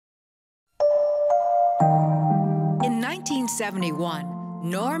1971,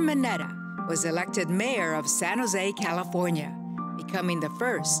 Norm Mineta was elected mayor of San Jose, California, becoming the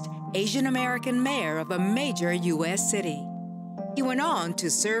first Asian American mayor of a major U.S. city. He went on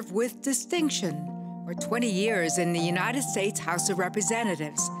to serve with distinction for 20 years in the United States House of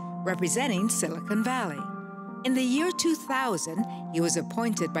Representatives, representing Silicon Valley. In the year 2000, he was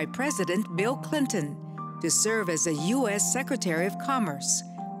appointed by President Bill Clinton to serve as a U.S. Secretary of Commerce,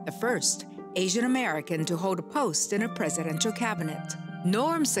 the first Asian American to hold a post in a presidential cabinet.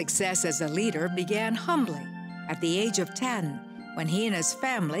 Norm's success as a leader began humbly at the age of 10, when he and his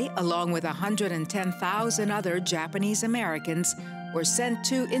family, along with 110,000 other Japanese Americans, were sent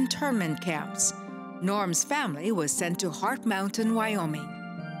to internment camps. Norm's family was sent to Heart Mountain, Wyoming.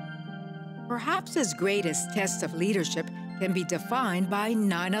 Perhaps his greatest test of leadership can be defined by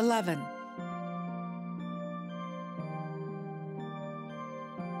 9/11.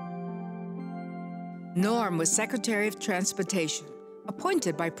 Norm was Secretary of Transportation,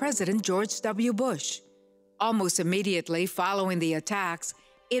 appointed by President George W. Bush. Almost immediately following the attacks,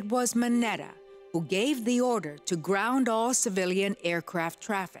 it was Mineta who gave the order to ground all civilian aircraft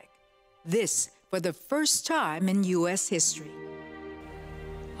traffic. This for the first time in U.S. history.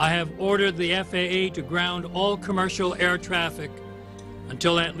 I have ordered the FAA to ground all commercial air traffic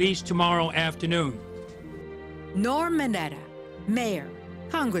until at least tomorrow afternoon. Norm Mineta, mayor,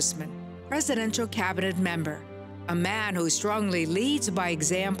 congressman, presidential cabinet member, a man who strongly leads by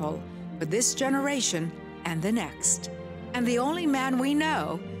example for this generation and the next, and the only man we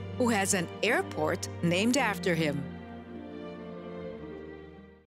know who has an airport named after him.